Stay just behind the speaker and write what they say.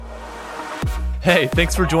Hey,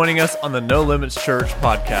 thanks for joining us on the No Limits Church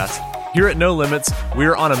podcast. Here at No Limits, we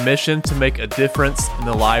are on a mission to make a difference in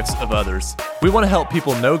the lives of others. We want to help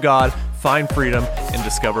people know God, find freedom, and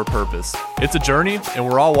discover purpose. It's a journey, and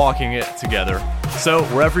we're all walking it together. So,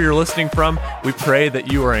 wherever you're listening from, we pray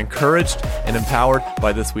that you are encouraged and empowered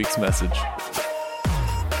by this week's message.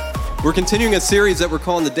 We're continuing a series that we're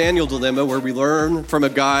calling the Daniel Dilemma, where we learn from a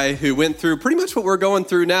guy who went through pretty much what we're going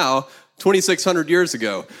through now, 2,600 years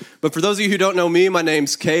ago. But for those of you who don't know me, my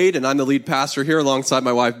name's Cade, and I'm the lead pastor here alongside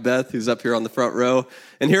my wife, Beth, who's up here on the front row.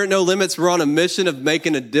 And here at No Limits, we're on a mission of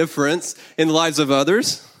making a difference in the lives of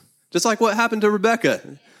others, just like what happened to Rebecca.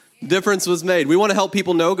 Difference was made. We want to help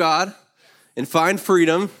people know God and find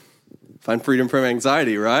freedom from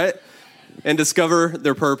anxiety, right? And discover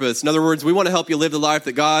their purpose. In other words, we want to help you live the life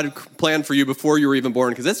that God planned for you before you were even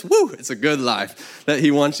born, because it's a good life that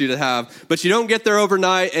He wants you to have. But you don't get there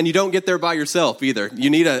overnight, and you don't get there by yourself either. You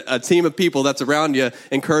need a team of people that's around you,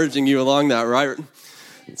 encouraging you along that, right?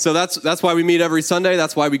 So that's why we meet every Sunday.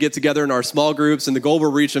 That's why we get together in our small groups, and the goal we're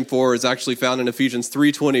reaching for is actually found in Ephesians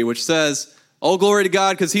 3:20, which says, "All glory to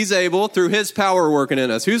God, because He's able, through His power working in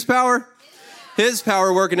us." Whose power? His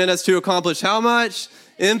power working in us to accomplish how much?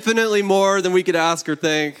 Infinitely more than we could ask or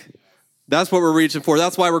think. That's what we're reaching for.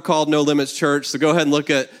 That's why we're called No Limits Church. So go ahead and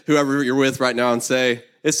look at whoever you're with right now and say,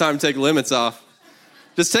 it's time to take the limits off.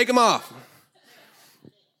 Just take them off.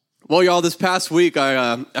 Well, y'all, this past week,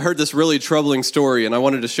 I heard this really troubling story, and I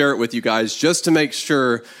wanted to share it with you guys just to make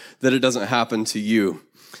sure that it doesn't happen to you.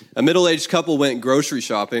 A middle-aged couple went grocery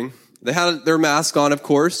shopping. They had their mask on, of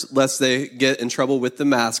course, lest they get in trouble with the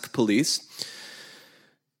mask police.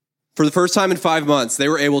 For the first time in 5 months, they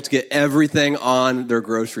were able to get everything on their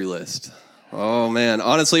grocery list. Oh, man.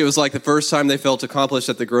 Honestly, it was like the first time they felt accomplished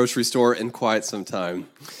at the grocery store in quite some time.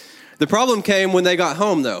 The problem came when they got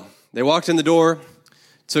home, though. They walked in the door,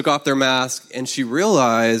 took off their mask, and she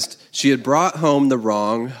realized she had brought home the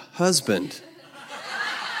wrong husband.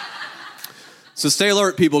 So stay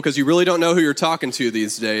alert, people, because you really don't know who you're talking to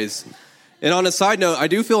these days. And on a side note, I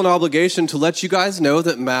do feel an obligation to let you guys know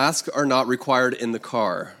that masks are not required in the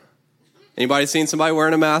car. Anybody seen somebody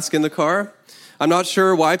wearing a mask in the car? I'm not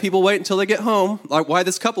sure why people wait until they get home, like why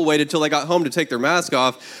this couple waited till they got home to take their mask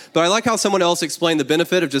off. But I like how someone else explained the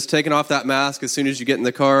benefit of just taking off that mask as soon as you get in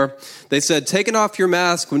the car. They said, taking off your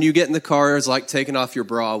mask when you get in the car is like taking off your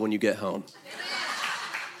bra when you get home.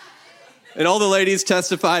 And all the ladies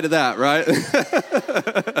testify to that, right?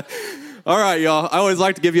 All right, y'all. I always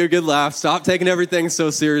like to give you a good laugh. Stop taking everything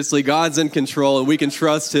so seriously. God's in control, and we can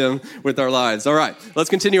trust Him with our lives. All right,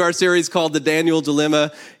 let's continue our series called The Daniel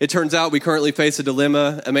Dilemma. It turns out we currently face a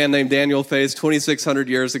dilemma a man named Daniel faced 2,600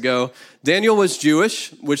 years ago. Daniel was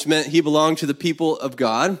Jewish, which meant he belonged to the people of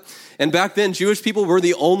God. And back then, Jewish people were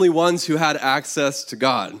the only ones who had access to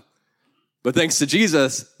God. But thanks to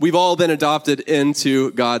Jesus, we've all been adopted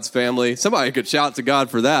into God's family. Somebody could shout to God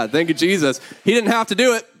for that. Thank you, Jesus. He didn't have to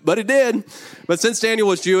do it, but He did. But since Daniel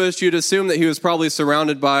was Jewish, you'd assume that he was probably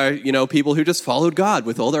surrounded by, people who just followed God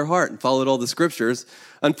with all their heart and followed all the scriptures.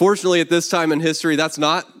 Unfortunately, at this time in history, that's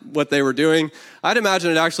not what they were doing. I'd imagine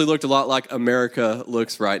it actually looked a lot like America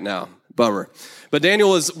looks right now. Bummer. But Daniel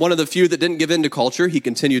was one of the few that didn't give in to culture. He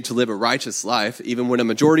continued to live a righteous life, even when a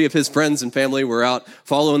majority of his friends and family were out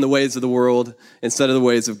following the ways of the world instead of the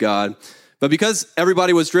ways of God. But because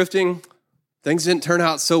everybody was drifting, things didn't turn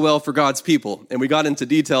out so well for God's people. And we got into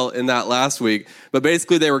detail in that last week. But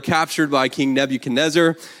basically, they were captured by King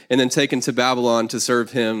Nebuchadnezzar and then taken to Babylon to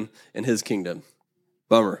serve him and his kingdom.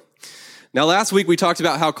 Bummer. Now, last week, we talked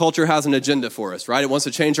about how culture has an agenda for us, right? It wants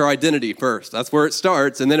to change our identity first. That's where it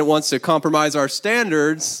starts. And then it wants to compromise our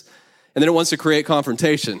standards. And then it wants to create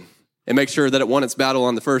confrontation and make sure that it won its battle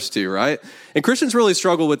on the first two, right? And Christians really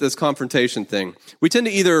struggle with this confrontation thing. We tend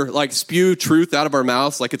to either spew truth out of our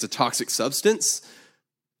mouths like it's a toxic substance,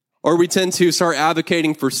 or we tend to start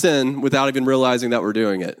advocating for sin without even realizing that we're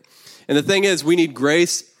doing it. And the thing is, we need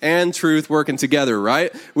grace and truth working together,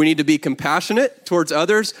 right? We need to be compassionate towards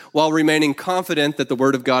others while remaining confident that the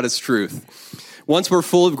Word of God is truth. Once we're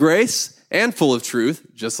full of grace and full of truth,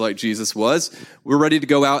 just like Jesus was, we're ready to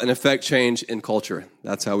go out and affect change in culture.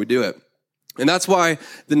 That's how we do it. And that's why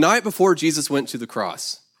the night before Jesus went to the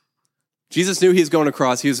cross, Jesus knew He was going to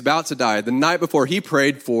cross. He was about to die. The night before, He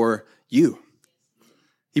prayed for you.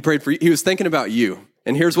 He prayed for you. He was thinking about you.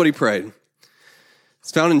 And here's what He prayed.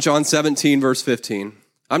 It's found in John 17, verse 15.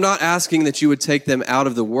 I'm not asking that you would take them out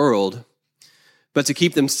of the world, but to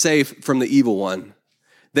keep them safe from the evil one.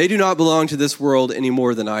 They do not belong to this world any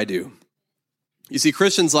more than I do. You see,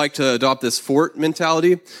 Christians like to adopt this fort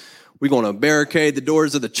mentality. We want to barricade the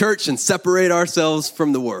doors of the church and separate ourselves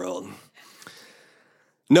from the world.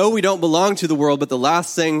 No, we don't belong to the world, but the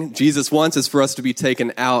last thing Jesus wants is for us to be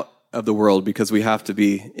taken out of the world because we have to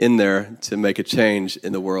be in there to make a change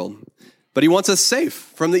in the world. But he wants us safe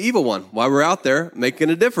from the evil one while we're out there making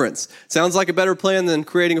a difference. Sounds like a better plan than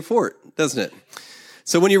creating a fort, doesn't it?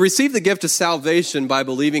 So when you receive the gift of salvation by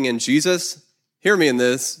believing in Jesus, hear me in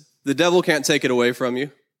this, the devil can't take it away from you.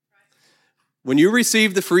 When you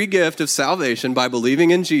receive the free gift of salvation by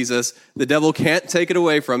believing in Jesus, the devil can't take it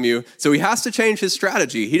away from you. So he has to change his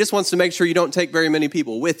strategy. He just wants to make sure you don't take very many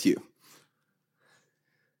people with you.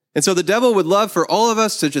 And so the devil would love for all of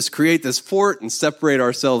us to just create this fort and separate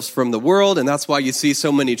ourselves from the world. And that's why you see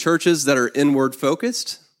so many churches that are inward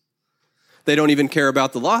focused. They don't even care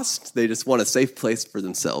about the lost. They just want a safe place for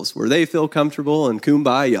themselves where they feel comfortable and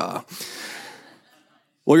kumbaya.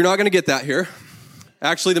 Well, you're not going to get that here.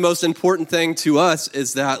 Actually, the most important thing to us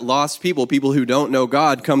is that lost people who don't know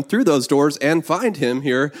God, come through those doors and find him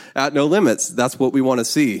here at No Limits. That's what we want to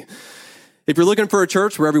see. If you're looking for a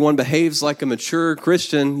church where everyone behaves like a mature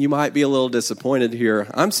Christian, you might be a little disappointed here.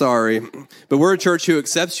 I'm sorry, but we're a church who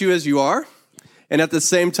accepts you as you are and at the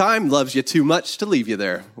same time loves you too much to leave you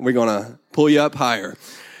there. We're going to pull you up higher.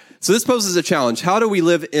 So this poses a challenge. How do we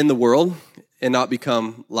live in the world and not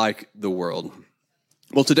become like the world?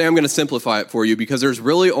 Well, today I'm going to simplify it for you because there's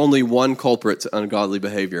really only one culprit to ungodly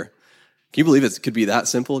behavior. Can you believe it could be that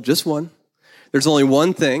simple? Just one. There's only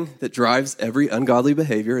one thing that drives every ungodly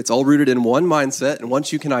behavior. It's all rooted in one mindset, and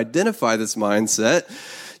once you can identify this mindset,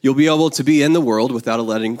 you'll be able to be in the world without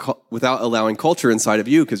allowing culture inside of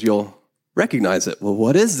you because you'll recognize it. Well,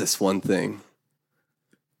 what is this one thing?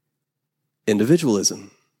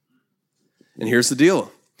 Individualism. And here's the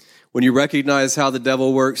deal. When you recognize how the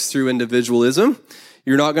devil works through individualism,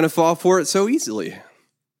 you're not going to fall for it so easily.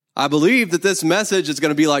 I believe that this message is going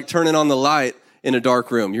to be like turning on the light in a dark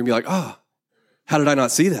room. You're going to be like, oh, how did I not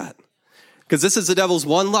see that? Because this is the devil's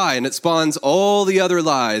one lie, and it spawns all the other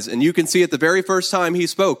lies. And you can see it the very first time he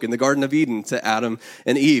spoke in the Garden of Eden to Adam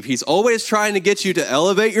and Eve. He's always trying to get you to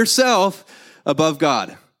elevate yourself above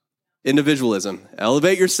God. Individualism.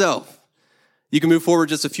 Elevate yourself. You can move forward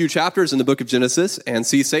just a few chapters in the book of Genesis and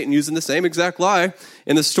see Satan using the same exact lie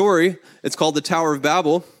in the story. It's called the Tower of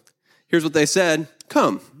Babel. Here's what they said.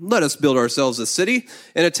 Come, let us build ourselves a city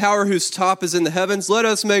and a tower whose top is in the heavens. Let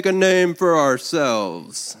us make a name for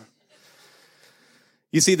ourselves.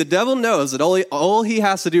 You see, the devil knows that all he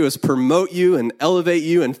has to do is promote you and elevate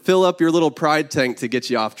you and fill up your little pride tank to get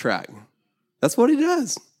you off track. That's what he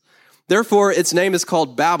does. Therefore, its name is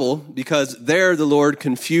called Babel because there the Lord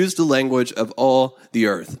confused the language of all the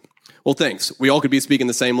earth. Well, thanks. We all could be speaking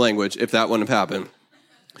the same language if that wouldn't have happened.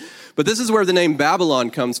 But this is where the name Babylon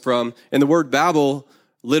comes from, and the word Babel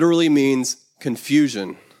literally means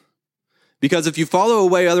confusion. Because if you follow a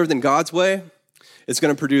way other than God's way, it's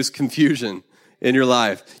going to produce confusion in your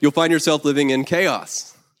life. You'll find yourself living in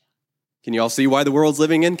chaos. Can you all see why the world's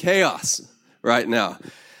living in chaos right now?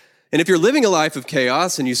 And if you're living a life of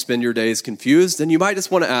chaos and you spend your days confused, then you might just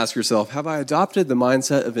want to ask yourself, have I adopted the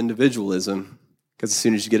mindset of individualism? Because as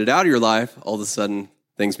soon as you get it out of your life, all of a sudden,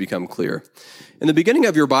 things become clear. And the beginning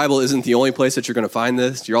of your Bible isn't the only place that you're going to find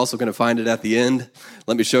this. You're also going to find it at the end.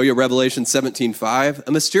 Let me show you Revelation 17:5.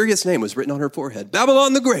 A mysterious name was written on her forehead.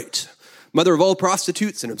 Babylon the Great, mother of all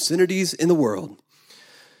prostitutes and obscenities in the world.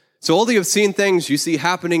 So all the obscene things you see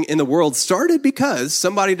happening in the world started because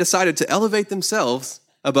somebody decided to elevate themselves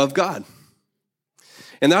above God.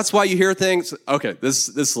 And that's why you hear things, okay, this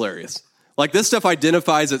is hilarious. Like this stuff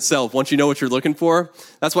identifies itself once you know what you're looking for.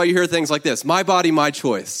 That's why you hear things like this, my body, my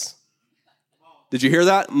choice. Did you hear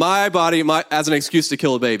that? My body, as an excuse to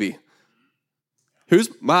kill a baby. Who's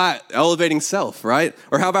my elevating self, right?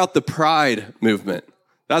 Or how about the pride movement?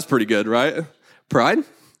 That's pretty good, right? Pride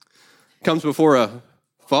comes before a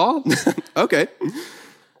fall? Okay.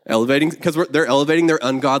 Elevating, because they're elevating their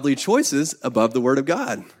ungodly choices above the word of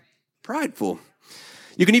God. Prideful.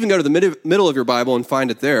 You can even go to the middle of your Bible and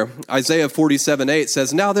find it there. Isaiah 47:8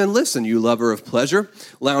 says, now then listen, you lover of pleasure,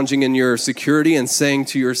 lounging in your security and saying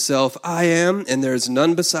to yourself, I am, and there's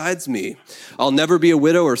none besides me. I'll never be a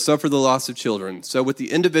widow or suffer the loss of children. So with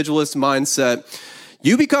the individualist mindset,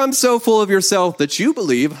 you become so full of yourself that you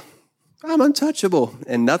believe, I'm untouchable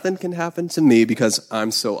and nothing can happen to me because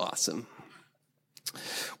I'm so awesome.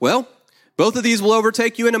 Well, both of these will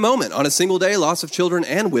overtake you in a moment. On a single day, loss of children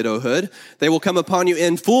and widowhood. They will come upon you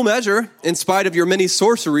in full measure in spite of your many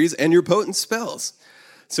sorceries and your potent spells.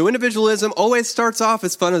 So individualism always starts off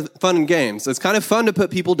as fun and games. It's kind of fun to put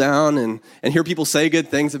people down and hear people say good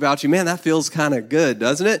things about you. Man, that feels kind of good,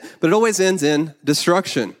 doesn't it? But it always ends in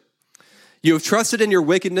destruction. You have trusted in your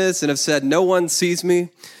wickedness and have said, no one sees me.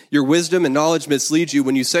 Your wisdom and knowledge mislead you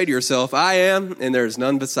when you say to yourself, I am, and there is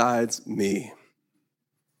none besides me.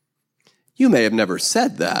 You may have never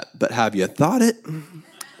said that, but have you thought it?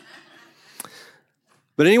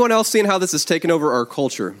 But anyone else seen how this has taken over our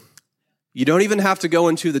culture? You don't even have to go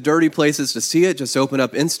into the dirty places to see it. Just open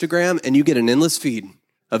up Instagram and you get an endless feed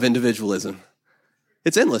of individualism.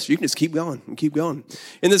 It's endless. You can just keep going and keep going.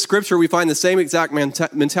 In the scripture, we find the same exact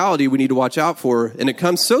mentality we need to watch out for, and it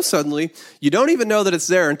comes so suddenly, you don't even know that it's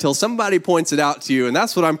there until somebody points it out to you, and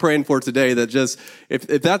that's what I'm praying for today, that just, if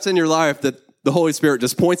that's in your life, that the Holy Spirit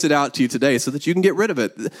just points it out to you today so that you can get rid of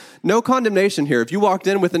it. No condemnation here. If you walked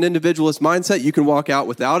in with an individualist mindset, you can walk out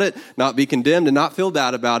without it, not be condemned, and not feel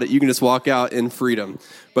bad about it. You can just walk out in freedom.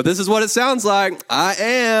 But this is what it sounds like. I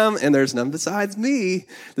am, and there's none besides me.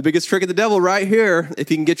 The biggest trick of the devil right here, if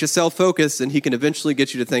he can get you self-focused, then he can eventually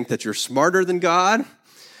get you to think that you're smarter than God,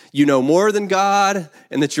 you know more than God,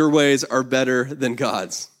 and that your ways are better than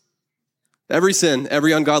God's. Every sin,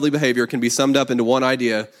 every ungodly behavior can be summed up into one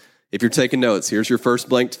idea. If you're taking notes, here's your first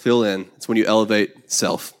blank to fill in. It's when you elevate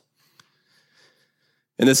self.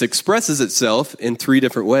 And this expresses itself in 3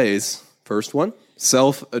 different ways. First one,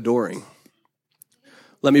 self-adoring.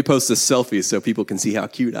 Let me post this selfie so people can see how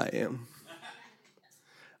cute I am.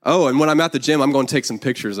 Oh, and when I'm at the gym, I'm going to take some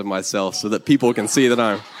pictures of myself so that people can see that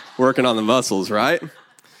I'm working on the muscles, right?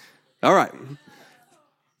 All right.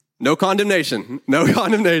 No condemnation. No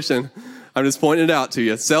condemnation. I'm just pointing it out to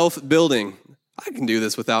you. Self-building. I can do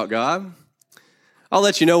this without God. I'll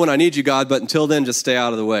let you know when I need you, God, but until then, just stay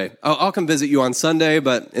out of the way. I'll come visit you on Sunday,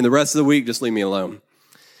 but in the rest of the week, just leave me alone.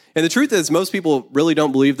 And the truth is, most people really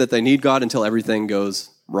don't believe that they need God until everything goes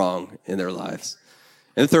wrong in their lives.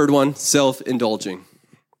 And the third one, self-indulging.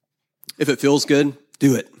 If it feels good,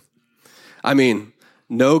 do it. I mean,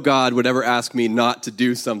 no God would ever ask me not to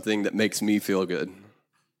do something that makes me feel good.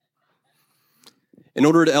 In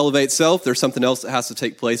order to elevate self, there's something else that has to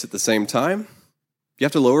take place at the same time. You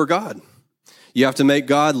have to lower God. You have to make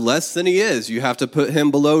God less than he is. You have to put him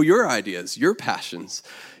below your ideas, your passions,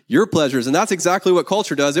 your pleasures. And that's exactly what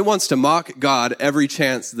culture does. It wants to mock God every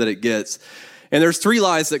chance that it gets. And there's 3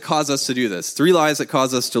 lies that cause us to do this. 3 lies that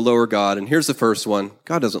cause us to lower God. And here's the first one.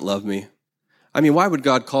 God doesn't love me. I mean, why would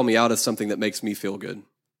God call me out as something that makes me feel good?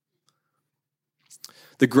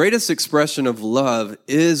 The greatest expression of love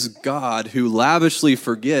is God, who lavishly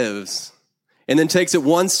forgives and then takes it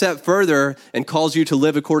one step further and calls you to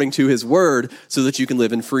live according to his word so that you can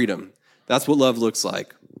live in freedom. That's what love looks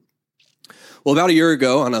like. Well, about a year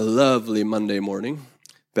ago, on a lovely Monday morning,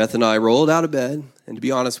 Beth and I rolled out of bed, and to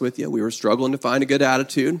be honest with you, we were struggling to find a good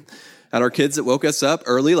attitude. Had our kids that woke us up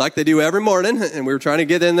early like they do every morning, and we were trying to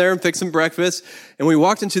get in there and fix some breakfast, and we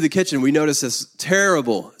walked into the kitchen, we noticed this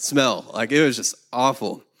terrible smell. Like, it was just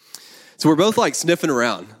awful. So we're both like sniffing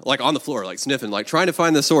around, like on the floor, like sniffing, like trying to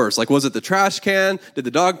find the source. Like, was it the trash can? Did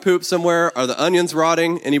the dog poop somewhere? Are the onions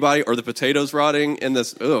rotting? Anybody? Or the potatoes rotting in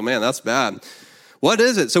this? Oh man, that's bad. What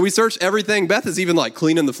is it? So we searched everything. Beth is even like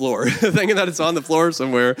cleaning the floor, thinking that it's on the floor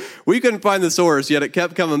somewhere. We couldn't find the source, yet it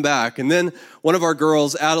kept coming back. And then one of our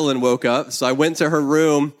girls, Adeline, woke up. So I went to her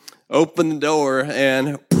room, opened the door,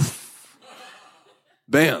 and poof,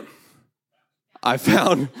 bam, I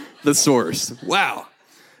found the source. Wow.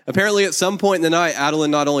 Apparently, at some point in the night, Adeline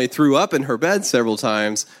not only threw up in her bed several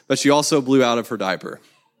times, but she also blew out of her diaper.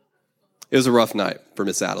 It was a rough night for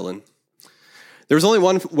Miss Adeline. There was only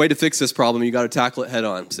one way to fix this problem. You got to tackle it head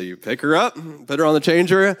on. So you pick her up, put her on the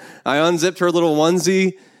changer. I unzipped her little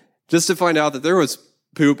onesie just to find out that there was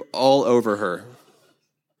poop all over her.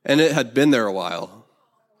 And it had been there a while.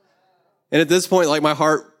 And at this point, like, my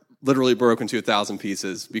heart literally broke into 1,000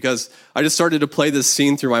 pieces because I just started to play this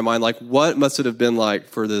scene through my mind. Like, what must it have been like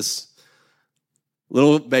for this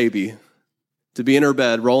little baby to be in her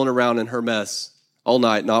bed, rolling around in her mess all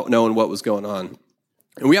night, not knowing what was going on?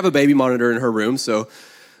 And we have a baby monitor in her room, so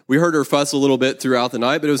we heard her fuss a little bit throughout the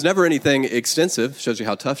night, but it was never anything extensive. Shows you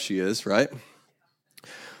how tough she is, right?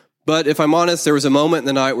 But if I'm honest, there was a moment in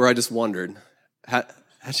the night where I just wondered, had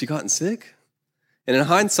she gotten sick? And in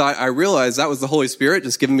hindsight, I realized that was the Holy Spirit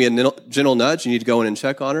just giving me a gentle nudge. You need to go in and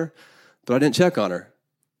check on her. But I didn't check on her.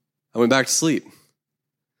 I went back to sleep.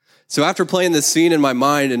 So after playing this scene in my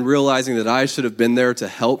mind and realizing that I should have been there to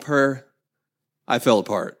help her, I fell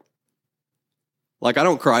apart. Like, I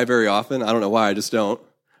don't cry very often. I don't know why, I just don't.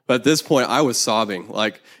 But at this point, I was sobbing,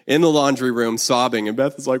 like in the laundry room, sobbing. And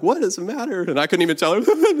Beth was like, what is the matter? And I couldn't even tell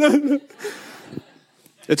her.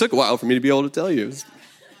 It took a while for me to be able to tell you.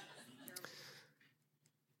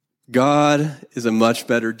 God is a much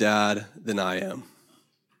better dad than I am.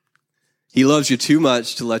 He loves you too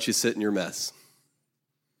much to let you sit in your mess.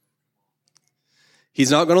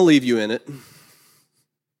 He's not going to leave you in it.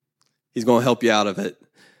 He's going to help you out of it.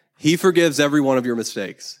 He forgives every one of your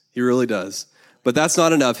mistakes. He really does. But that's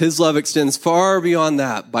not enough. His love extends far beyond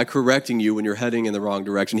that by correcting you when you're heading in the wrong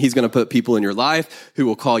direction. He's going to put people in your life who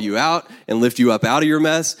will call you out and lift you up out of your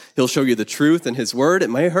mess. He'll show you the truth in his word. It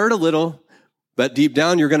may hurt a little, but deep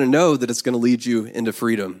down you're going to know that it's going to lead you into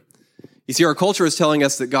freedom. You see, our culture is telling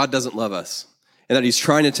us that God doesn't love us and that he's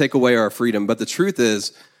trying to take away our freedom. But the truth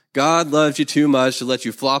is, God loves you too much to let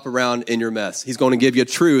you flop around in your mess. He's going to give you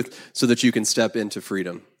truth so that you can step into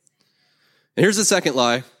freedom. And here's the second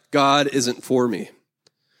lie. God isn't for me.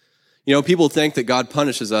 You know, people think that God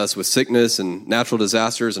punishes us with sickness and natural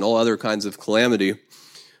disasters and all other kinds of calamity.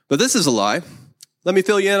 But this is a lie. Let me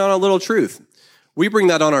fill you in on a little truth. We bring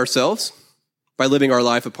that on ourselves by living our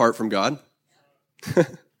life apart from God. I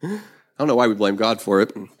don't know why we blame God for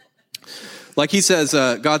it. Like he says,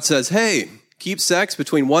 God says, hey, keep sex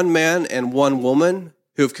between one man and one woman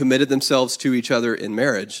who have committed themselves to each other in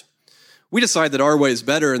marriage. We decide that our way is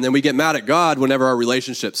better, and then we get mad at God whenever our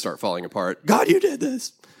relationships start falling apart. God, you did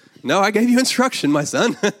this. No, I gave you instruction, my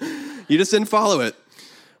son. You just didn't follow it.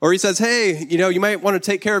 Or he says, hey, you know, you might want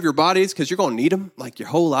to take care of your bodies because you're going to need them like your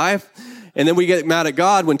whole life. And then we get mad at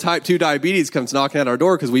God when type 2 diabetes comes knocking at our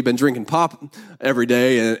door because we've been drinking pop every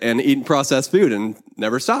day and eating processed food and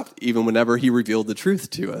never stopped, even whenever he revealed the truth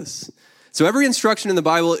to us. So every instruction in the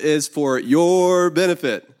Bible is for your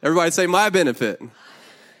benefit. Everybody say, my benefit.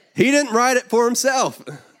 He didn't write it for himself.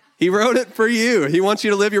 He wrote it for you. He wants you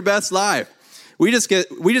to live your best life. We just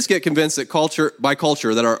get convinced that by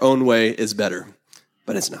culture that our own way is better.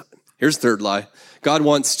 But it's not. Here's the third lie. God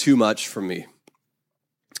wants too much from me.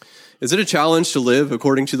 Is it a challenge to live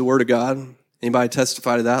according to the word of God? Anybody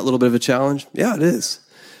testify to that? A little bit of a challenge? Yeah, it is.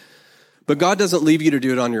 But God doesn't leave you to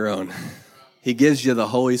do it on your own. He gives you the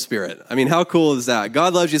Holy Spirit. I mean, how cool is that?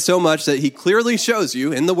 God loves you so much that he clearly shows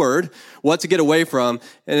you in the Word what to get away from.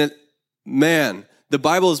 And man, the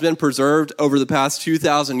Bible has been preserved over the past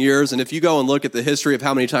 2,000 years. And if you go and look at the history of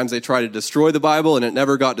how many times they try to destroy the Bible and it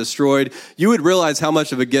never got destroyed, you would realize how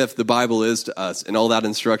much of a gift the Bible is to us and all that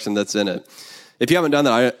instruction that's in it. If you haven't done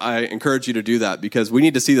that, I encourage you to do that because we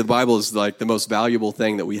need to see the Bible as like the most valuable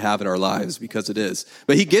thing that we have in our lives because it is.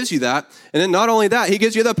 But he gives you that. And then not only that, he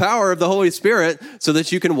gives you the power of the Holy Spirit so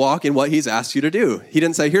that you can walk in what he's asked you to do. He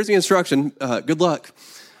didn't say, here's the instruction, good luck.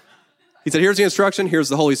 He said, here's the instruction, here's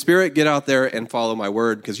the Holy Spirit, get out there and follow my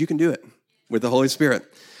word because you can do it with the Holy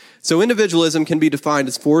Spirit. So individualism can be defined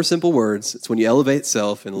as 4 simple words. It's when you elevate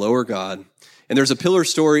self and lower God. And there's a pillar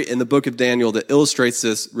story in the book of Daniel that illustrates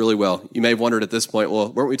this really well. You may have wondered at this point, well,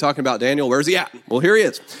 weren't we talking about Daniel? Where's he at? Well, here he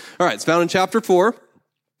is. All right, it's found in chapter 4. And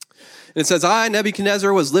it says, I,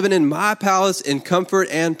 Nebuchadnezzar, was living in my palace in comfort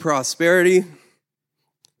and prosperity.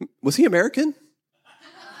 Was he American?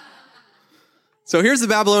 So here's the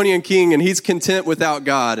Babylonian king, and he's content without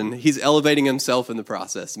God, and he's elevating himself in the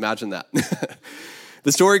process. Imagine that.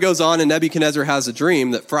 The story goes on, and Nebuchadnezzar has a dream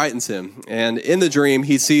that frightens him. And in the dream,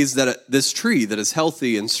 he sees that this tree that is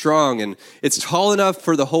healthy and strong, and it's tall enough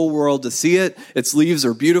for the whole world to see it. Its leaves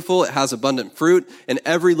are beautiful. It has abundant fruit, and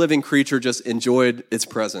every living creature just enjoyed its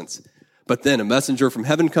presence. But then a messenger from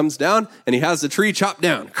heaven comes down, and he has the tree chopped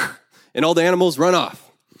down, and all the animals run off.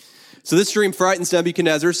 So this dream frightens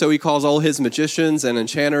Nebuchadnezzar, so he calls all his magicians and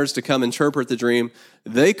enchanters to come interpret the dream.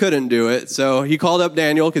 They couldn't do it, so he called up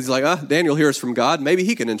Daniel because he's like, Daniel hears from God. Maybe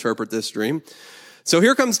he can interpret this dream. So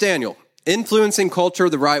here comes Daniel, influencing culture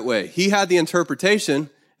the right way. He had the interpretation,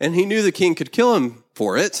 and he knew the king could kill him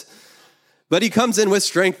for it, but he comes in with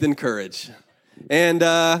strength and courage. And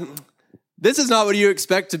this is not what you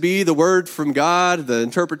expect to be the word from God, the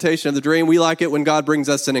interpretation of the dream. We like it when God brings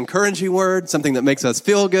us an encouraging word, something that makes us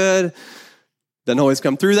feel good. Doesn't always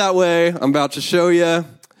come through that way. I'm about to show you.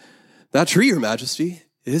 That tree, your majesty,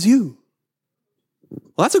 is you.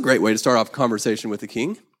 Well, that's a great way to start off a conversation with the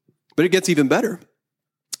king, but it gets even better.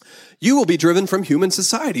 You will be driven from human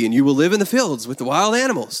society, and you will live in the fields with the wild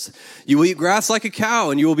animals. You will eat grass like a cow,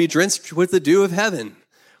 and you will be drenched with the dew of heaven.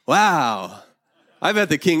 Wow. I bet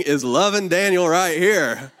the king is loving Daniel right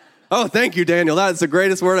here. Oh, thank you, Daniel. That's the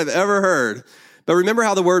greatest word I've ever heard. But remember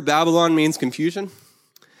how the word Babylon means confusion?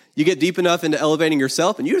 You get deep enough into elevating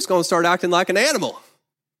yourself, and you're just going to start acting like an animal.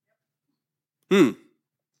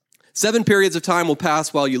 7 periods of time will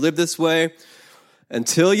pass while you live this way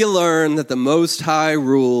until you learn that the Most High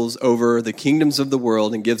rules over the kingdoms of the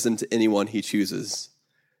world and gives them to anyone he chooses.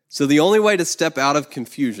 So the only way to step out of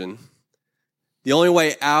confusion, the only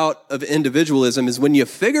way out of individualism is when you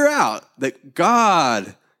figure out that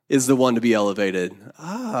God is the one to be elevated.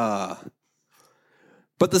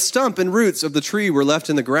 But the stump and roots of the tree were left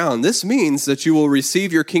in the ground. This means that you will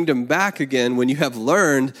receive your kingdom back again when you have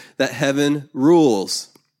learned that heaven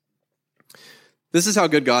rules. This is how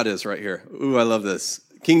good God is right here. Ooh, I love this.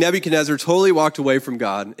 King Nebuchadnezzar totally walked away from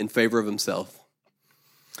God in favor of himself.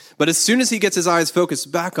 But as soon as he gets his eyes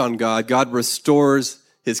focused back on God, God restores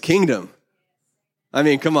his kingdom. I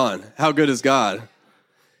mean, come on. How good is God?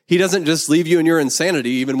 He doesn't just leave you in your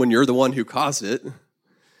insanity even when you're the one who caused it.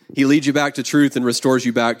 He leads you back to truth and restores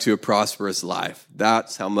you back to a prosperous life.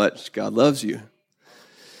 That's how much God loves you.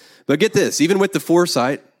 But get this, even with the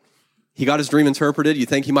foresight, he got his dream interpreted. You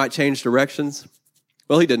think he might change directions?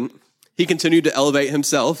 Well, he didn't. He continued to elevate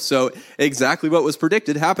himself. So exactly what was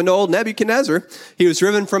predicted happened to old Nebuchadnezzar. He was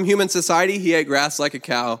driven from human society. He ate grass like a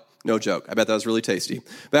cow. No joke. I bet that was really tasty.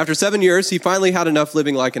 But after 7 years, he finally had enough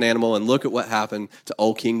living like an animal. And look at what happened to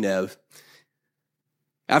old King Neb.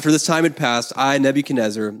 After this time had passed, I,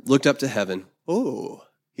 Nebuchadnezzar, looked up to heaven. Oh,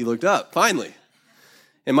 he looked up, finally.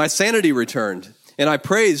 And my sanity returned. And I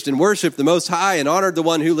praised and worshiped the Most High and honored the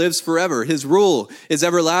one who lives forever. His rule is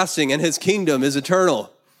everlasting and his kingdom is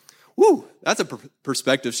eternal. Woo, that's a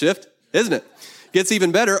perspective shift, isn't it? Gets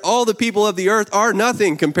even better. All the people of the earth are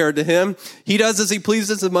nothing compared to him. He does as he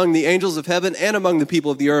pleases among the angels of heaven and among the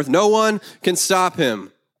people of the earth. No one can stop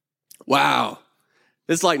him. Wow.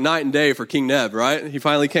 It's like night and day for King Neb, right? He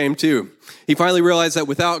finally came to. He finally realized that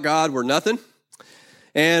without God, we're nothing.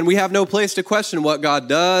 And we have no place to question what God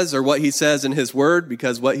does or what he says in his word,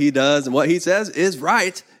 because what he does and what he says is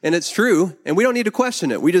right and it's true. And we don't need to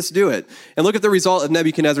question it. We just do it. And look at the result of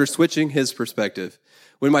Nebuchadnezzar switching his perspective.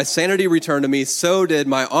 When my sanity returned to me, so did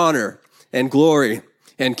my honor and glory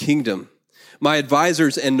and kingdom. My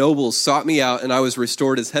advisors and nobles sought me out, and I was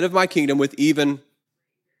restored as head of my kingdom with even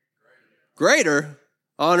greater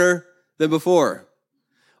honor than before.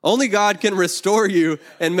 Only God can restore you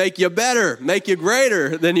and make you better, make you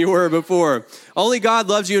greater than you were before. Only God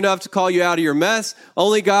loves you enough to call you out of your mess.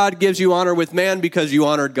 Only God gives you honor with man because you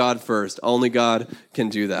honored God first. Only God can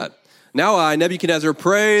do that. Now I, Nebuchadnezzar,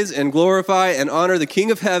 praise and glorify and honor the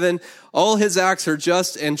King of heaven. All his acts are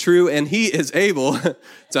just and true, and he is able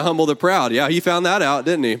to humble the proud. Yeah, he found that out,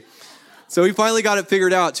 didn't he? So he finally got it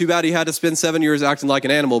figured out. Too bad he had to spend 7 years acting like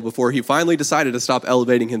an animal before he finally decided to stop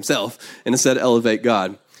elevating himself and instead elevate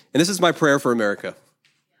God. And this is my prayer for America.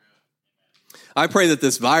 I pray that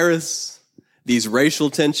this virus, these racial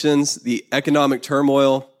tensions, the economic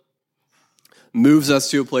turmoil moves us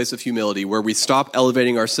to a place of humility where we stop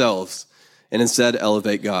elevating ourselves and instead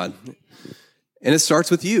elevate God. And it starts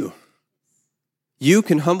with you. You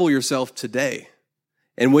can humble yourself today.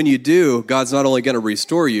 And when you do, God's not only going to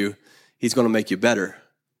restore you, he's going to make you better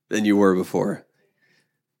than you were before.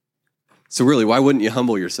 So really, why wouldn't you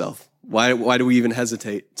humble yourself? Why do we even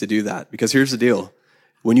hesitate to do that? Because here's the deal.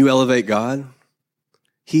 When you elevate God,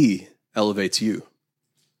 he elevates you.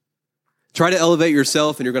 Try to elevate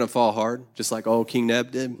yourself and you're going to fall hard, just like old King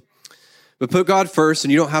Neb did. But put God first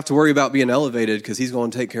and you don't have to worry about being elevated because he's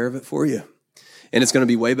going to take care of it for you. And it's going to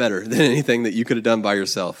be way better than anything that you could have done by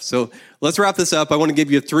yourself. So let's wrap this up. I want to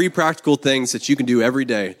give you 3 practical things that you can do every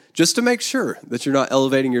day just to make sure that you're not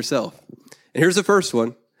elevating yourself. And here's the first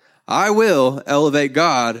one. I will elevate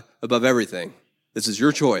God above everything. This is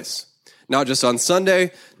your choice. Not just on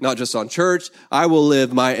Sunday, not just on church. I will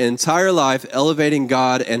live my entire life elevating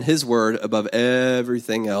God and his word above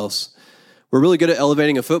everything else. We're really good at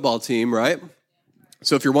elevating a football team, right?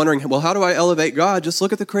 So if you're wondering, well, how do I elevate God? Just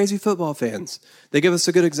look at the crazy football fans. They give us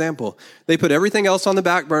a good example. They put everything else on the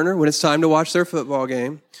back burner when it's time to watch their football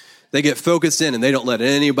game. They get focused in and they don't let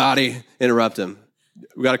anybody interrupt them.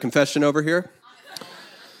 We got a confession over here?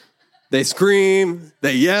 They scream,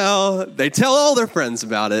 they yell, they tell all their friends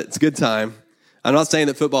about it. It's a good time. I'm not saying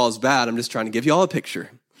that football is bad. I'm just trying to give you all a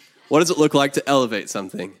picture. What does it look like to elevate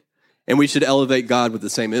something? And we should elevate God with the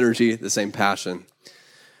same energy, the same passion.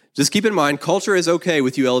 Just keep in mind, culture is okay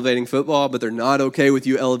with you elevating football, but they're not okay with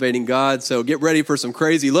you elevating God. So get ready for some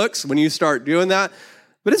crazy looks when you start doing that.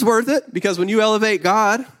 But it's worth it because when you elevate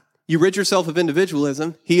God, you rid yourself of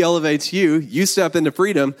individualism. He elevates you. You step into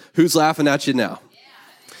freedom. Who's laughing at you now?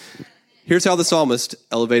 Here's how the psalmist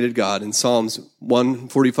elevated God in Psalms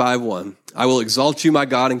 145:1. I will exalt you, my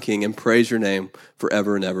God and King, and praise your name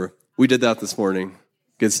forever and ever. We did that this morning.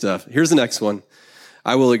 Good stuff. Here's the next one.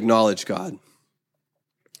 I will acknowledge God.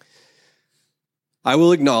 I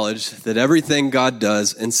will acknowledge that everything God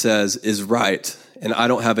does and says is right, and I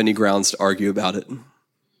don't have any grounds to argue about it.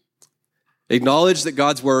 Acknowledge that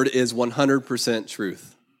God's word is 100%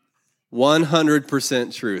 truth.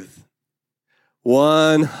 100% truth.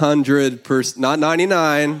 100%, not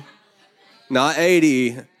 99, not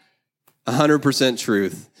 80, 100%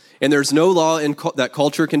 truth. And there's no law that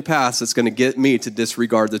culture can pass that's going to get me to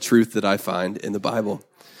disregard the truth that I find in the Bible.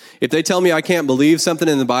 If they tell me I can't believe something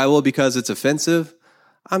in the Bible because it's offensive,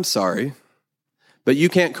 I'm sorry. But you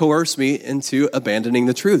can't coerce me into abandoning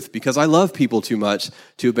the truth because I love people too much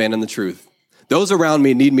to abandon the truth. Those around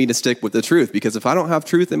me need me to stick with the truth because if I don't have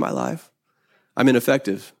truth in my life, I'm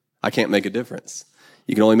ineffective. I can't make a difference.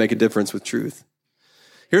 You can only make a difference with truth.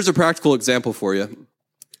 Here's a practical example for you.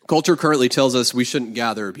 Culture currently tells us we shouldn't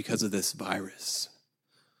gather because of this virus.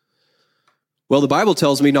 Well, the Bible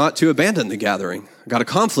tells me not to abandon the gathering. I've got a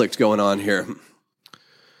conflict going on here.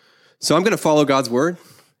 So I'm going to follow God's word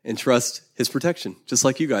and trust his protection, just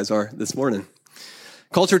like you guys are this morning.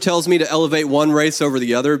 Culture tells me to elevate one race over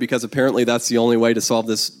the other because apparently that's the only way to solve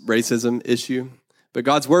this racism issue. But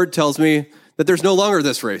God's word tells me that there's no longer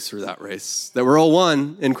this race or that race, that we're all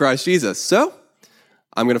one in Christ Jesus. So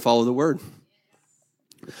I'm going to follow the word.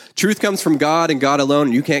 Truth comes from God and God alone,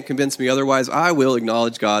 and you can't convince me otherwise. I will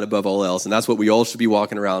acknowledge God above all else, and that's what we all should be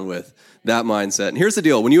walking around with, that mindset. And here's the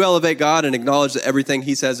deal. When you elevate God and acknowledge that everything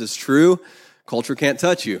he says is true, culture can't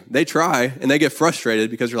touch you. They try, and they get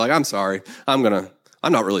frustrated because you're like, I'm sorry. I'm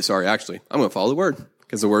not really sorry, actually. I'm going to follow the word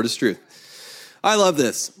because the word is truth. I love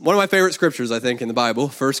this. One of my favorite scriptures, I think, in the Bible,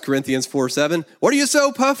 1 Corinthians 4:7. What are you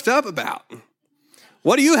so puffed up about?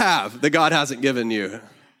 What do you have that God hasn't given you?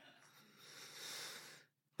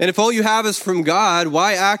 And if all you have is from God,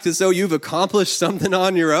 why act as though you've accomplished something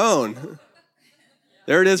on your own?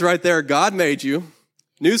 There it is right there. God made you.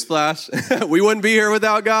 Newsflash. We wouldn't be here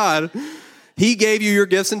without God. He gave you your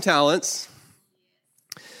gifts and talents.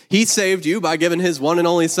 He saved you by giving his one and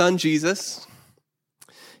only son, Jesus.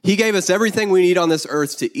 He gave us everything we need on this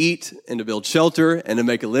earth to eat and to build shelter and to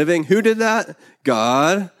make a living. Who did that?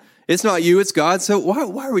 God. It's not you, it's God. So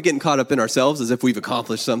why are we getting caught up in ourselves as if we've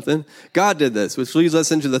accomplished something? God did this, which leads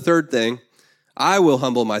us into the third thing. I will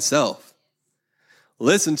humble myself.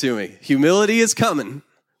 Listen to me. Humility is coming,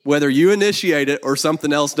 whether you initiate it or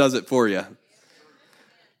something else does it for you.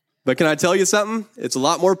 But can I tell you something? It's a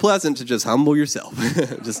lot more pleasant to just humble yourself.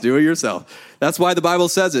 Just do it yourself. That's why the Bible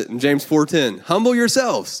says it in James 4:10. Humble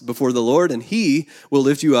yourselves before the Lord, and he will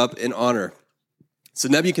lift you up in honor. So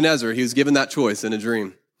Nebuchadnezzar, he was given that choice in a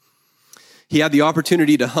dream. He had the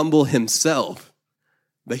opportunity to humble himself,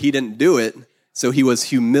 but he didn't do it, so he was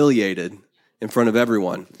humiliated in front of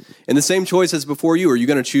everyone. And the same choice is before you. Are you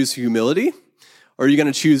going to choose humility, or are you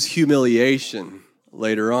going to choose humiliation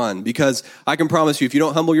later on? Because I can promise you, if you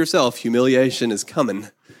don't humble yourself, humiliation is coming.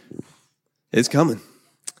 It's coming.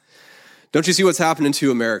 Don't you see what's happening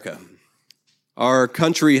to America? Our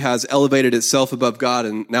country has elevated itself above God,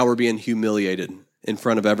 and now we're being humiliated in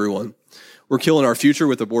front of everyone. We're killing our future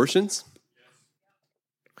with abortions.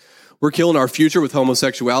 We're killing our future with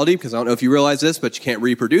homosexuality, because I don't know if you realize this, but you can't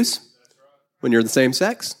reproduce when you're the same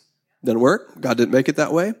sex. Doesn't work. God didn't make it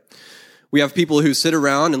that way. We have people who sit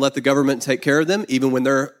around and let the government take care of them, even when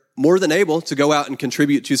they're more than able to go out and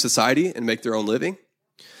contribute to society and make their own living.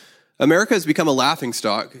 America has become a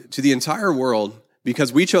laughingstock to the entire world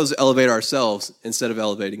because we chose to elevate ourselves instead of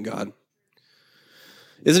elevating God.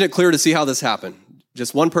 Isn't it clear to see how this happened?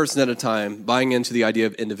 Just one person at a time, buying into the idea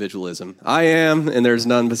of individualism. I am, and there's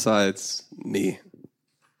none besides me.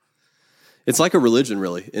 It's like a religion,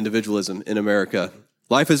 really, individualism in America.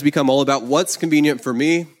 Life has become all about what's convenient for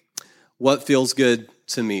me, what feels good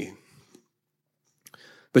to me.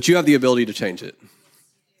 But you have the ability to change it.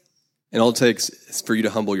 And all it takes is for you to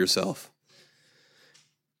humble yourself.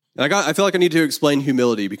 And I feel like I need to explain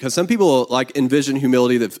humility, because some people like envision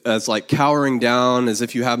humility as like cowering down, as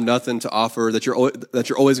if you have nothing to offer, that you're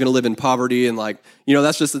always going to live in poverty, and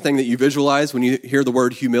that's just the thing that you visualize when you hear the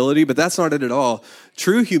word humility. But that's not it at all.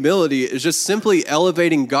 True humility is just simply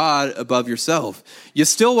elevating God above yourself. You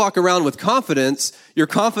still walk around with confidence. Your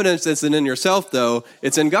confidence isn't in yourself, though;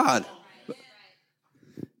 it's in God.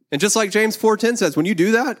 And just like James 4:10 says, when you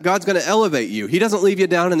do that, God's going to elevate you. He doesn't leave you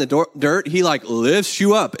down in the dirt. He lifts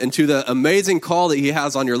you up into the amazing call that he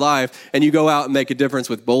has on your life, and you go out and make a difference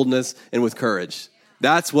with boldness and with courage.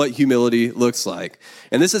 That's what humility looks like.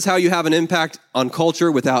 And this is how you have an impact on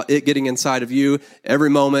culture without it getting inside of you. Every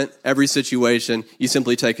moment, every situation, you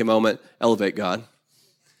simply take a moment, elevate God.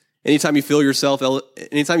 Anytime you feel yourself,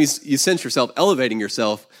 anytime you sense yourself elevating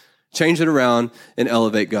yourself, change it around and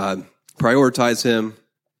elevate God. Prioritize him.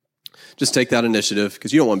 Just take that initiative,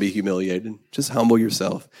 because you don't want to be humiliated. Just humble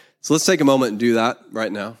yourself. So let's take a moment and do that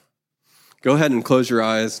right now. Go ahead and close your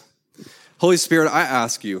eyes. Holy Spirit, I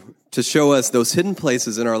ask you to show us those hidden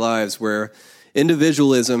places in our lives where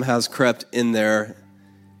individualism has crept in there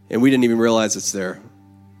and we didn't even realize it's there.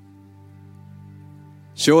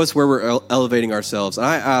 Show us where we're elevating ourselves. And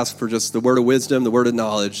I ask for just the word of wisdom, the word of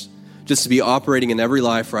knowledge, just to be operating in every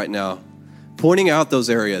life right now, pointing out those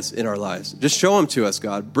areas in our lives. Just show them to us,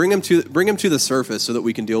 God. Bring them to the surface so that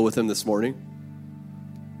we can deal with them this morning.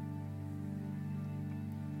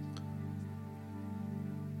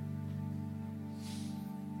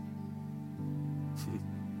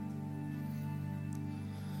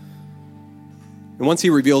 And once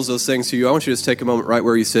he reveals those things to you, I want you to just take a moment right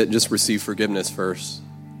where you sit and just receive forgiveness first.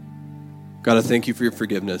 God, I thank you for your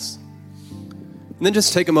forgiveness. And then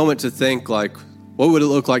just take a moment to think, like, what would it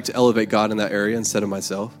look like to elevate God in that area instead of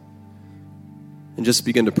myself? And just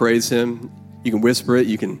begin to praise him. You can whisper it.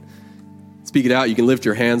 You can speak it out. You can lift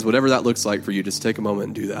your hands. Whatever that looks like for you, just take a moment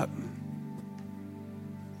and do that.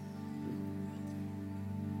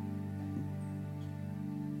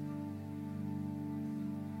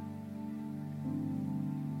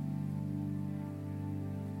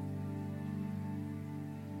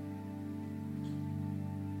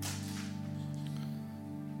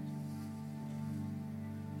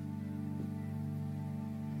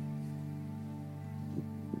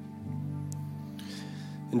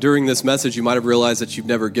 And during this message, you might have realized that you've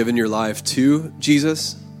never given your life to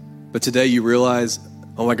Jesus, but today you realize,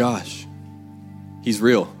 oh my gosh, he's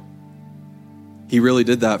real. He really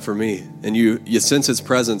did that for me. And you sense his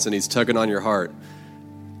presence and he's tugging on your heart,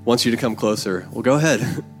 wants you to come closer. Well, go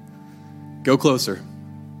ahead. Go closer.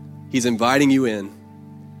 He's inviting you in.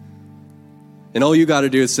 And all you got to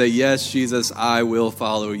do is say, yes, Jesus, I will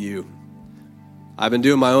follow you. I've been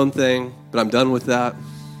doing my own thing, but I'm done with that.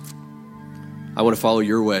 I want to follow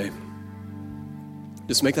your way.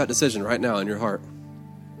 Just make that decision right now in your heart.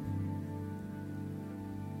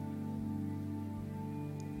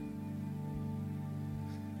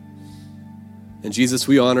 And Jesus,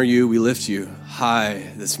 we honor you. We lift you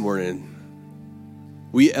high this morning.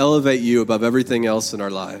 We elevate you above everything else in our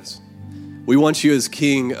lives. We want you as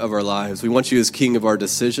king of our lives. We want you as king of our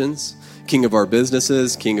decisions, king of our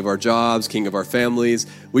businesses, king of our jobs, king of our families.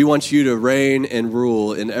 We want you to reign and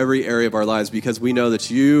rule in every area of our lives because we know that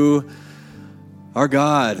you are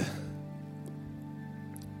God.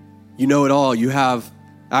 You know it all. You have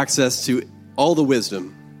access to all the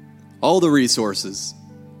wisdom, all the resources.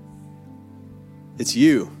 It's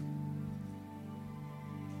you.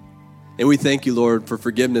 And we thank you, Lord, for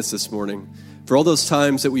forgiveness this morning, for all those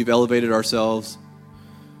times that we've elevated ourselves.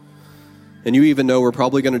 And you even know we're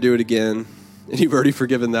probably going to do it again. And you've already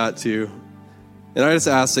forgiven that too. And I just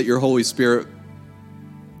ask that your Holy Spirit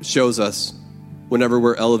shows us whenever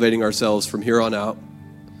we're elevating ourselves from here on out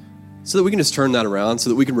so that we can just turn that around, so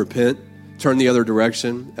that we can repent, turn the other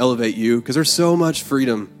direction, elevate you, because there's so much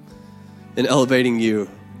freedom in elevating you.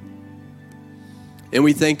 And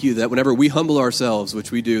we thank you that whenever we humble ourselves,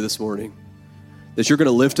 which we do this morning, that you're going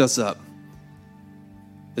to lift us up,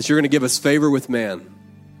 that you're going to give us favor with man,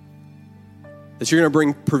 that you're going to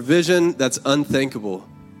bring provision that's unthinkable,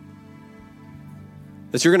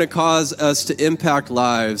 that you're going to cause us to impact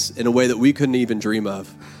lives in a way that we couldn't even dream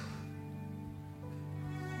of.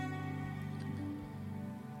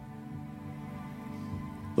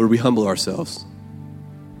 Lord, we humble ourselves.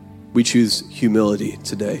 We choose humility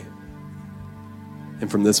today. And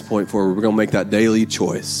from this point forward, we're going to make that daily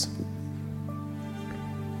choice.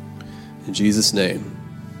 In Jesus' name.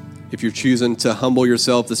 If you're choosing to humble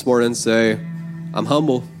yourself this morning, say, I'm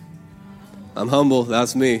humble. I'm humble.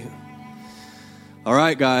 That's me. All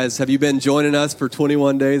right, guys. Have you been joining us for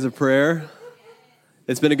 21 days of prayer?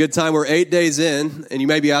 It's been a good time. We're 8 days in, and you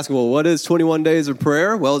may be asking, well, what is 21 days of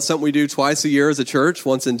prayer? Well, it's something we do twice a year as a church,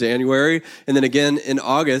 once in January, and then again in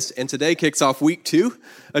August. And today kicks off week 2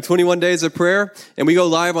 of 21 days of prayer. And we go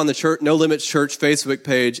live on the church, No Limits Church Facebook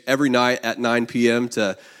page every night at 9 p.m.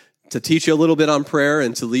 to teach you a little bit on prayer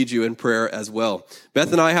and to lead you in prayer as well.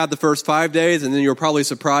 Beth and I had the first 5 days, and then you were probably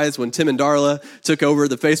surprised when Tim and Darla took over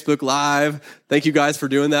the Facebook Live. Thank you guys for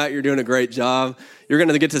doing that. You're doing a great job. You're going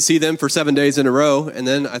to get to see them for 7 days in a row, and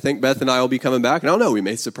then I think Beth and I will be coming back. And I don't know, we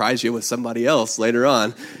may surprise you with somebody else later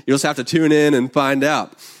on. You'll just have to tune in and find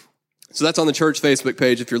out. So that's on the church Facebook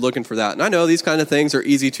page if you're looking for that. And I know these kind of things are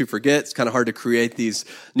easy to forget. It's kind of hard to create these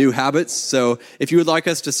new habits. So if you would like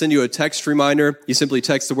us to send you a text reminder, you simply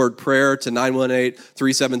text the word prayer to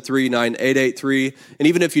 918-373-9883. And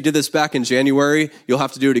even if you did this back in January, you'll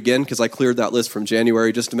have to do it again because I cleared that list from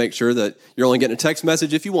January just to make sure that you're only getting a text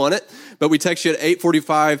message if you want it. But we text you at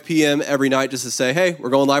 8:45 p.m. every night just to say, hey, we're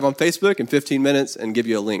going live on Facebook in 15 minutes and give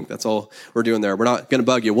you a link. That's all we're doing there. We're not going to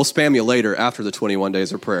bug you. We'll spam you later after the 21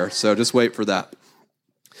 days of prayer. So just wait for that.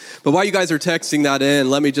 But while you guys are texting that in,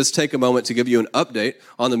 let me just take a moment to give you an update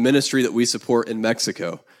on the ministry that we support in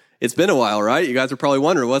Mexico. It's been a while, right? You guys are probably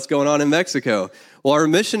wondering what's going on in Mexico. Well, our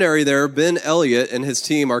missionary there, Ben Elliott, and his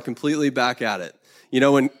team are completely back at it. You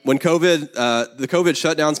know, when COVID, the COVID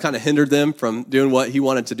shutdowns kind of hindered them from doing what he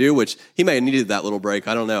wanted to do, which he may have needed that little break.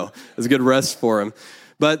 I don't know. It was a good rest for him.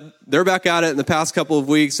 But they're back at it in the past couple of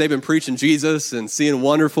weeks. They've been preaching Jesus and seeing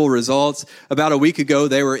wonderful results. About a week ago,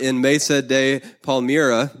 they were in Mesa de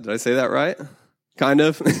Palmira. Did I say that right? Kind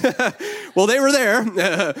of. Well, they were there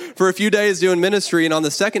for a few days doing ministry, and on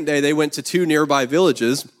the second day, they went to 2 nearby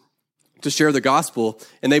villages to share the gospel,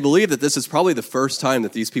 and they believe that this is probably the first time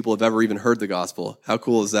that these people have ever even heard the gospel. How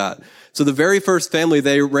cool is that? So the very first family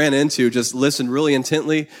they ran into just listened really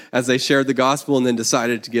intently as they shared the gospel and then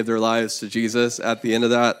decided to give their lives to Jesus at the end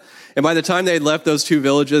of that. And by the time they had left those 2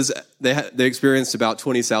 villages, they experienced about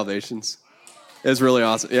 20 salvations. It was really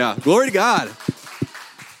awesome. Yeah, glory to God.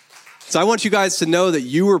 So I want you guys to know that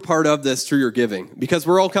you were part of this through your giving. Because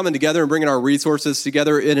we're all coming together and bringing our resources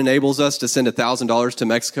together, it enables us to send $1,000 to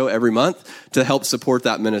Mexico every month to help support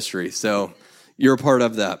that ministry. So you're a part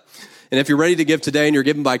of that. And if you're ready to give today and you're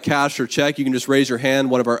giving by cash or check, you can just raise your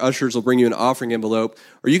hand. One of our ushers will bring you an offering envelope.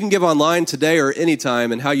 Or you can give online today or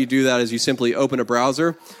anytime. And how you do that is you simply open a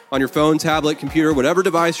browser on your phone, tablet, computer, whatever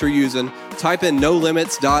device you're using, type in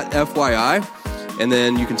nolimits.fyi. And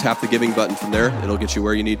then you can tap the giving button from there. It'll get you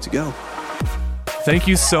where you need to go. Thank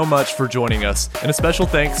you so much for joining us, and a special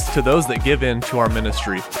thanks to those that give in to our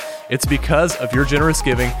ministry. It's because of your generous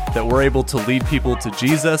giving that we're able to lead people to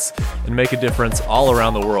Jesus and make a difference all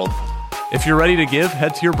around the world. If you're ready to give,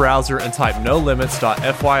 head to your browser and type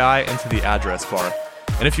nolimits.fyi into the address bar.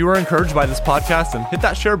 And if you were encouraged by this podcast, then hit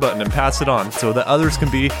that share button and pass it on so that others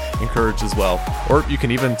can be encouraged as well. Or you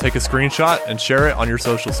can even take a screenshot and share it on your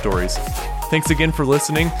social stories. Thanks again for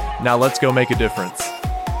listening. Now let's go make a difference.